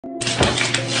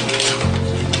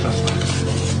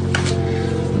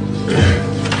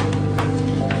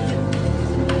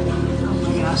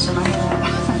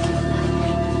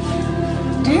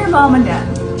Mom and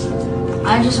Dad,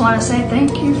 I just want to say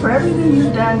thank you for everything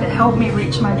you've done to help me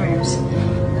reach my dreams.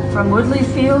 From Woodley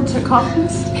Field to Coffin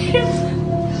Stand.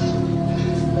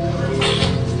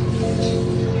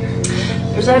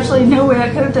 There's absolutely no way I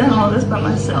could have done all this by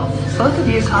myself. Both of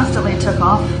you constantly took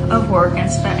off of work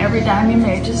and spent every dime you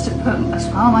made just to put a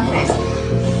smile on my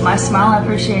face. My smile and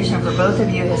appreciation for both of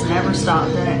you has never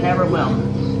stopped, and it never will.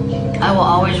 I will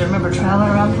always remember traveling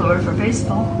around Florida for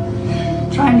baseball,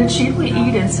 trying to cheaply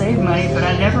eat and save money, but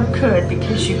I never could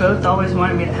because you both always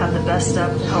wanted me to have the best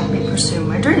stuff to help me pursue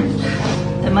my dreams.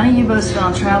 The money you both spent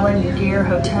on traveling, your gear,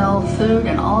 hotel, food,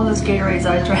 and all those Gatorades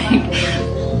I drank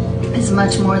is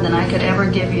much more than I could ever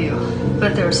give you,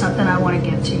 but there was something I want to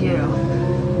give to you.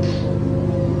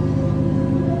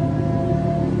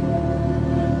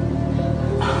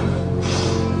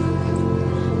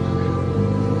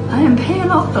 I am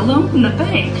paying off the loan from the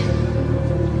bank.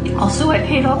 Also, I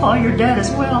paid off all your debt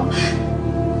as well.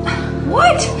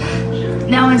 What?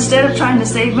 Now, instead of trying to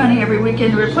save money every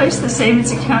weekend to replace the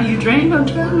savings account you drained on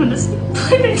traveling to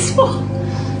play baseball,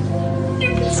 you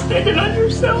can spend it on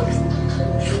yourselves.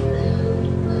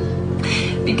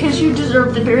 Because you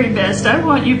deserve the very best, I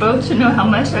want you both to know how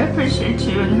much I appreciate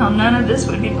you and how none of this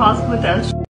would be possible without you.